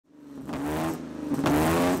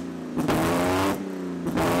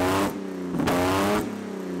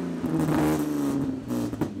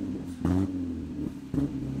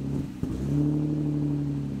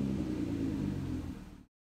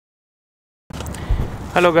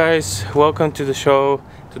Hello guys, welcome to the show.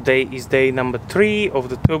 Today is day number 3 of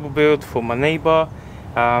the turbo build for my neighbor.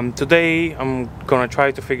 Today I'm gonna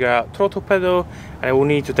try to figure out throttle pedal, and I will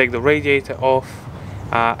need to take the radiator off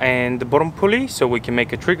and the bottom pulley so we can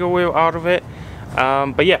make a trigger wheel out of it.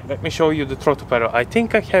 But yeah, let me show you the throttle pedal. I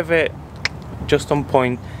think I have it just on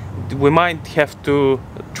point. We might have to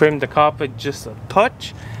trim the carpet just a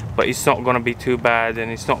touch, but it's not gonna be too bad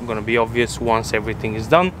and it's not gonna be obvious once everything is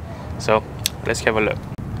done. So let's have a look.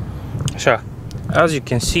 So as you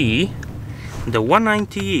can see, the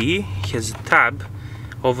 190E has a tab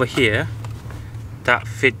over here that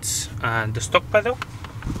fits the stock pedal.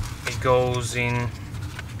 It goes in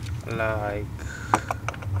like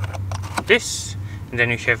this, and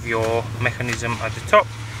then you have your mechanism at the top,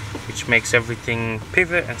 which makes everything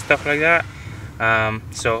pivot and stuff like that.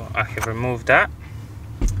 So I have removed that,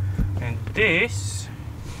 and this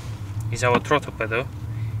is our throttle pedal.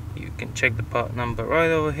 You can check the part number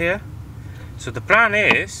right over here. So the plan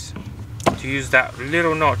is to use that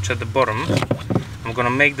little notch at the bottom. I'm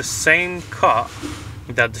gonna make the same cut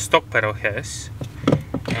that the stock pedal has,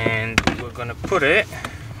 and we're gonna put it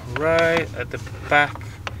right at the back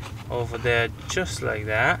over there, just like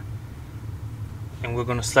that, and we're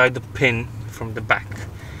gonna slide the pin from the back.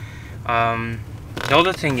 The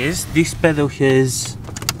other thing is, this pedal has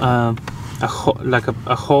a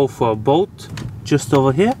hole for a bolt just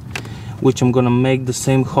over here, which I'm gonna make the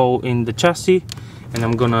same hole in the chassis, and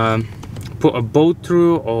I'm gonna put a bolt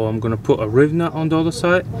through, or I'm gonna put a riv nut on the other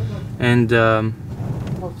side, and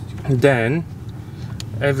then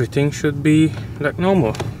everything should be like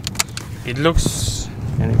normal. It looks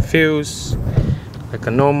and it feels like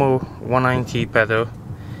a normal 190 pedal,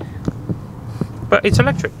 but it's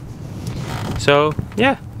electric. So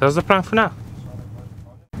yeah, that's the plan for now.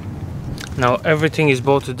 Now everything is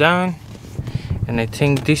bolted down, and I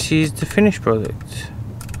think this is the finished product.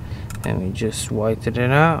 Let me just whiten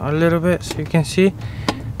it out a little bit so you can see.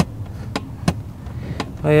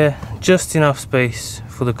 Oh yeah, just enough space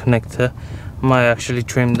for the connector. Might actually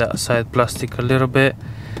trim that side plastic a little bit.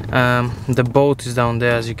 The bolt is down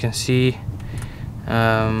there, as you can see.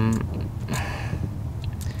 Come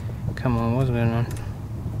on, what's going on?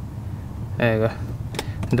 There you go.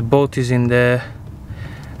 The bolt is in there.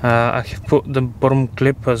 I have put the bottom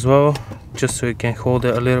clip as well, just so you can hold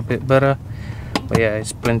it a little bit better. But yeah,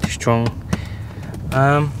 it's plenty strong.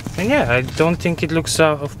 And yeah, I don't think it looks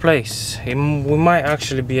out of place. We might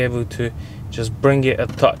actually be able to just bring it a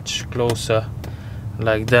touch closer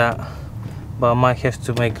like that, but I might have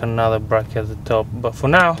to make another bracket at the top. But for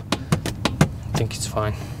now, I think it's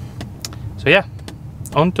fine. So yeah,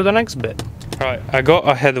 on to the next bit. Right, I got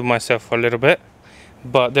ahead of myself a little bit,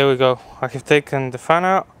 but there we go. I have taken the fan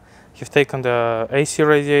out, I've taken the AC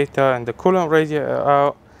radiator and the coolant radiator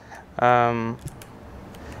out, and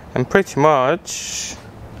pretty much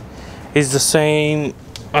it's the same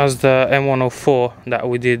as the M104 that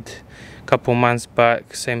we did a couple months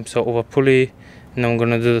back. Same sort of a pulley, and I'm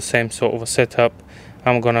gonna do the same sort of a setup.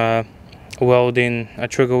 I'm gonna weld in a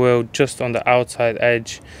trigger wheel just on the outside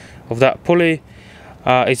edge of that pulley.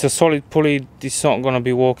 It's a solid pulley. It's not gonna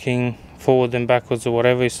be walking forward and backwards or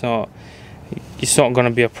whatever. It's not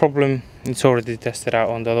gonna be a problem. It's already tested out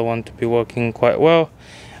on the other one to be working quite well.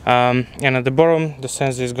 And at the bottom, the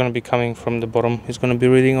sensor is gonna be coming from the bottom. It's gonna be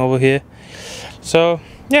reading over here. So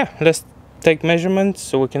yeah, let's take measurements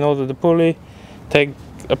so we can order the pulley, take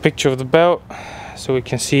a picture of the belt so we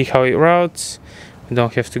can see how it routes. We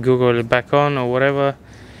don't have to Google it back on or whatever.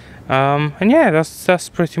 And yeah, that's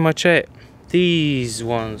pretty much it. These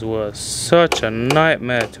ones were such a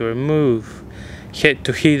nightmare to remove. Had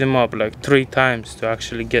to heat them up like 3 times to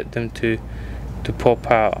actually get them to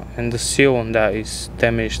pop out, and the seal on that is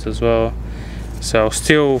damaged as well. So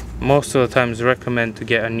still, most of the times recommend to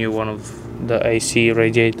get a new one of the AC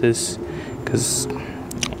radiators, because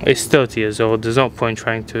it's 30 years old. There's no point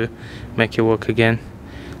trying to make it work again.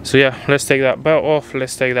 So yeah, let's take that belt off,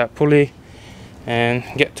 let's take that pulley and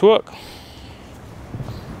get to work.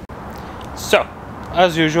 So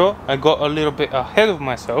as usual, I got a little bit ahead of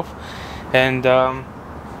myself, and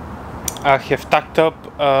I have tacked up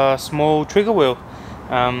a small trigger wheel,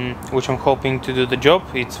 which I'm hoping to do the job.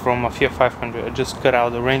 It's from a Fiat 500. I just cut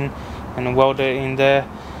out the ring and welded it in there.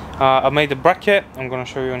 I made a bracket. I'm gonna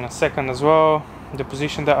show you in a second as well the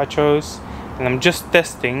position that I chose, and I'm just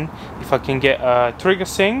testing if I can get a trigger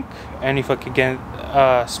sync and if I can get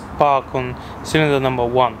a spark on cylinder number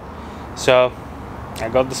 1. So I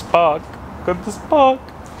got the spark.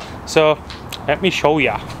 So let me show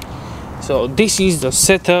ya. So this is the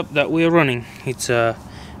setup that we're running. It's a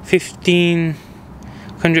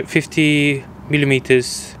 150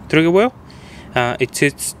 millimeters trigger wheel, It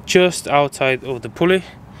sits just outside of the pulley,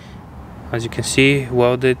 as you can see,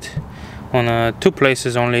 welded on 2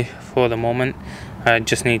 places only for the moment. I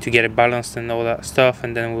just need to get it balanced and all that stuff,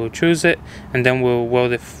 and then we'll choose it, and then we'll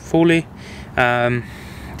weld it fully.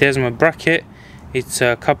 There's my bracket. It's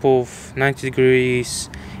a couple of 90 degrees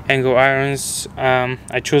angle irons.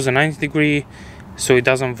 I chose a 90 degree so it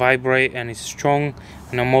doesn't vibrate and it's strong,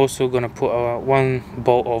 and I'm also gonna put one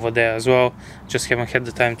bolt over there as well. Just haven't had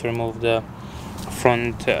the time to remove the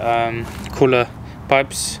front cooler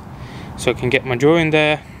pipes, so I can get my drawer in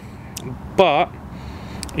there. But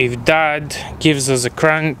if Dad gives us a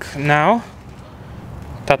crank now,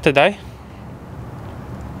 Tatedai,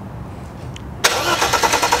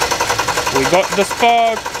 we got the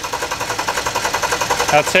spark.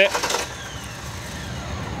 That's it.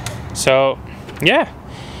 So yeah,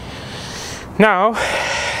 now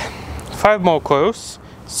 5 more coils,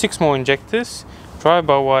 6 more injectors,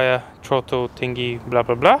 drive-by-wire throttle thingy, blah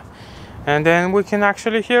blah blah, and then we can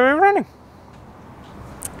actually hear it running.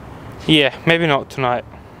 Yeah, maybe not tonight.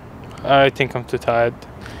 I think I'm too tired.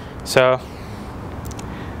 So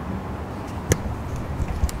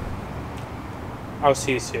I'll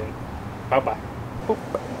see you soon. Bye bye.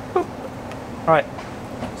 Alright,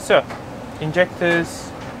 so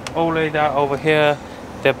injectors all laid out over here.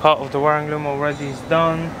 The part of the wiring loom already is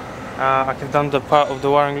done. I have done the part of the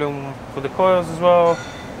wiring loom for the coils as well.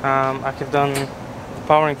 I have done the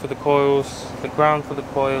powering for the coils, the ground for the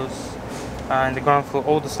coils, and the ground for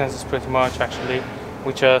all the sensors pretty much actually,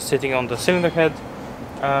 which are sitting on the cylinder head.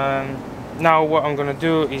 Now what I'm gonna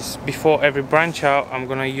do is, before every branch out, I'm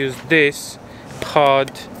gonna use this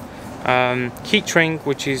hard heat shrink,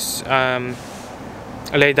 which is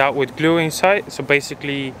laid out with glue inside. So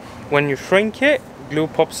basically when you shrink it, glue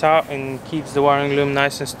pops out and keeps the wiring loom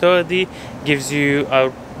nice and sturdy, gives you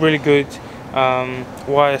a really good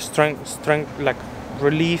wire strength like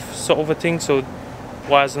relief sort of a thing, so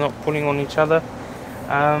wires are not pulling on each other,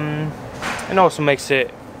 and also makes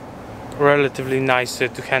it relatively nicer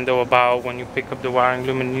to handle about when you pick up the wiring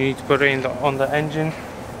loom and you need to put it in on the engine.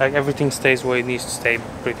 Like everything stays where it needs to stay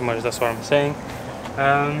pretty much, that's what I'm saying.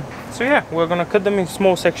 So yeah, we're gonna cut them in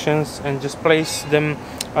small sections and just place them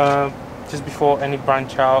just before any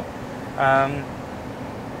branch out.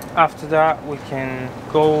 After that we can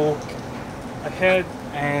go ahead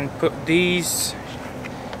and put these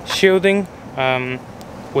shielding,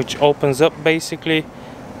 which opens up basically,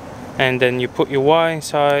 and then you put your wire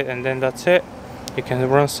inside, and then that's it. You can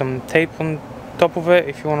run some tape on top of it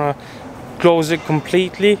if you want to close it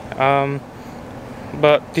completely,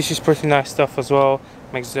 but this is pretty nice stuff as well.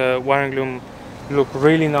 Makes the wiring loom look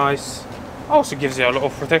really nice, also gives you a lot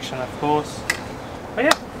of protection of course. But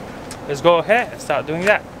yeah, let's go ahead and start doing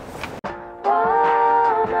that.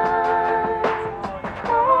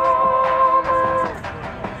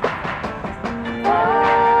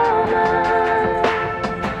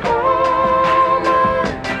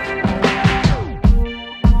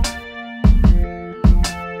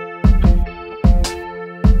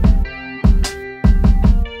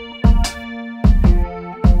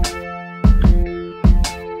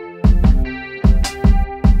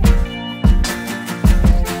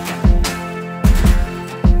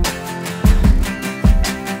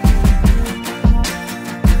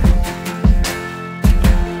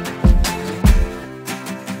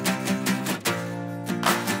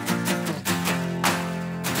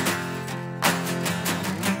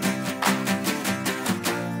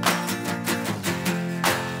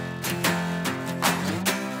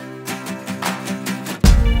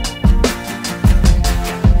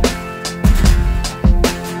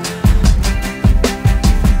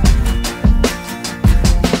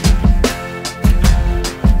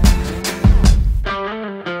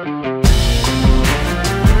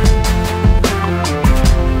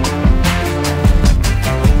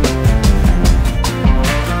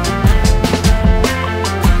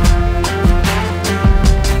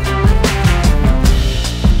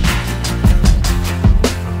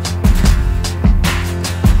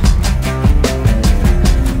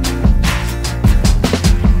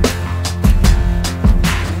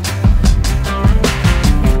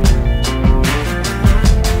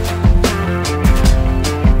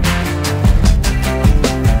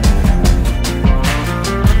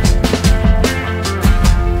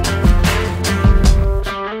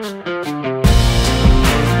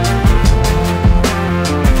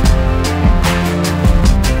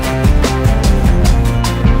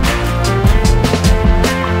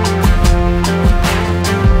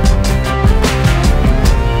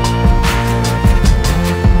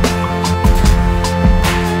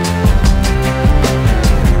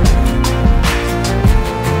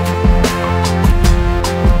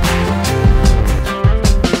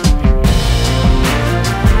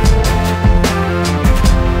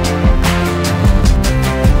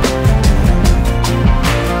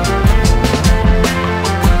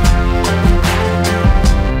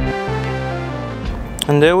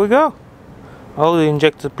 And there we go. All the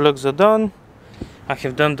injector plugs are done. I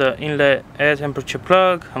have done the inlet air temperature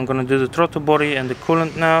plug. I'm gonna do the throttle body and the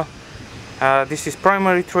coolant now. This is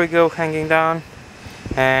primary trigger hanging down,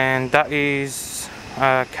 and that is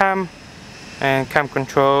cam and cam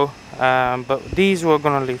control, but these we're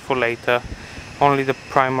gonna leave for later. Only the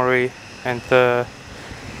primary and the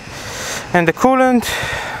coolant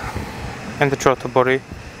and the throttle body,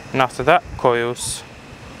 and after that coils.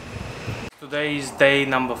 Today is day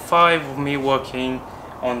number 5 of me working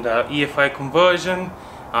on the EFI conversion.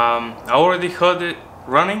 I already heard it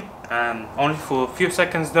running, only for a few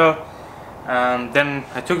seconds though. Then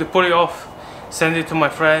I took the pulley off, sent it to my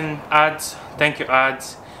friend Ads. Thank you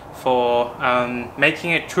Ads for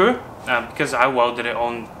making it true, because I welded it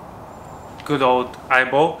on good old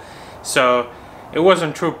eyeball, so it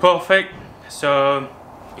wasn't true perfect. So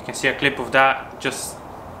you can see a clip of that just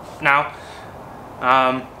now.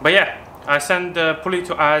 But yeah, I sent the pulley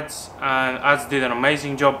to Ads, and Ads did an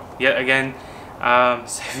amazing job yet again,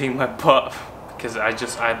 saving my butt because I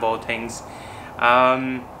just eyeball things.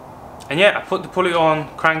 And yeah, I put the pulley on,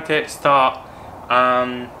 cranked it, start.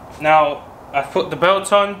 Now I've put the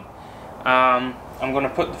belts on. I'm gonna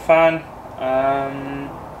put the fan,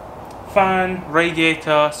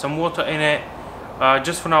 radiator, some water in it.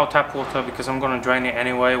 Just for now, tap water, because I'm gonna drain it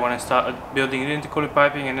anyway when I start building the intercooler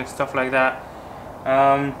piping and stuff like that.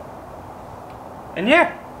 And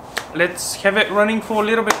yeah, let's have it running for a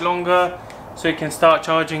little bit longer so it can start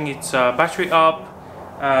charging its battery up,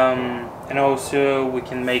 and also we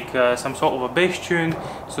can make some sort of a bass tune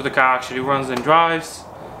so the car actually runs and drives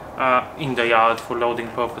in the yard for loading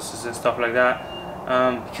purposes and stuff like that,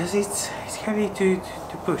 because it's heavy to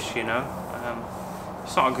push, you know.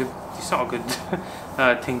 It's not a good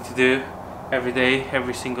thing to do every day,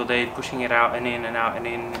 every single day, pushing it out and in and out and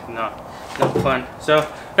in. Not fun. So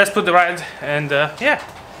let's put the ride and yeah,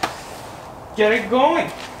 get it going.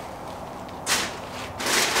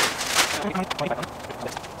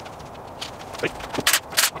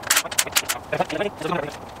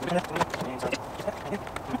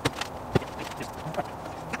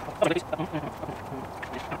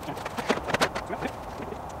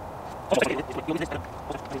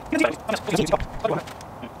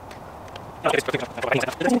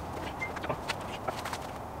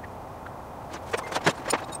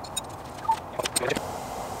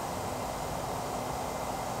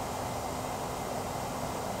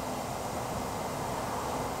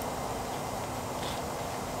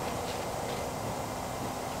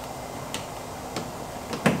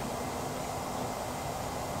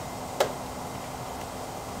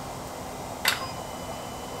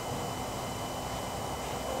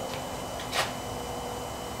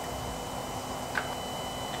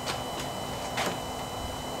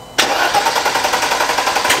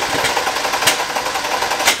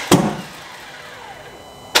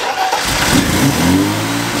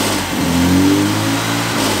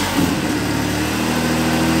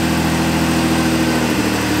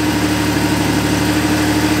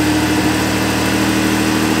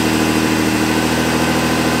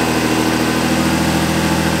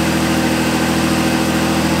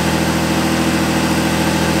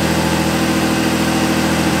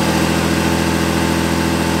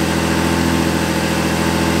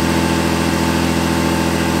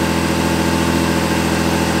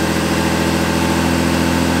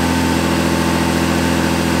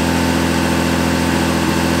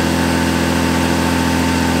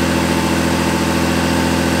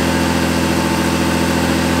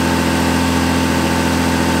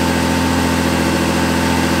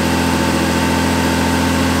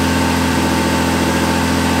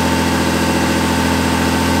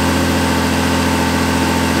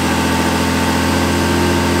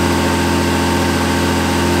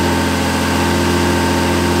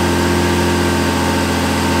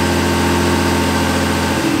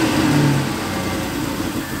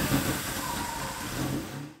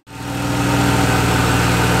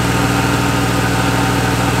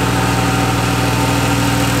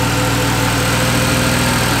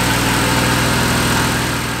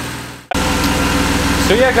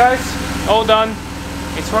 So yeah guys, all done.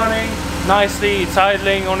 It's running nicely, it's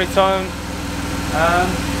idling on its own.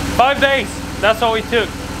 5 days, that's all it took.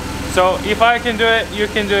 So if I can do it, you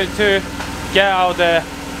can do it too. Get out there,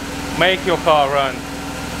 make your car run.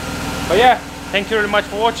 But yeah, thank you very much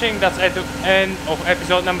for watching. That's at the end of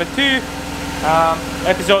episode number 2.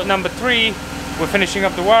 Episode number 3, we're finishing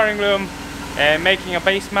up the wiring loom and making a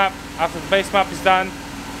base map. After the base map is done,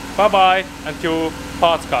 bye bye until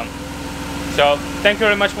parts come. So thank you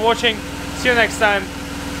very much for watching. See you next time.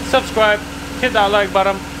 Subscribe, hit that like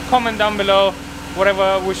button, comment down below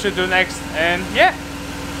whatever we should do next, and yeah,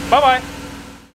 Bye bye.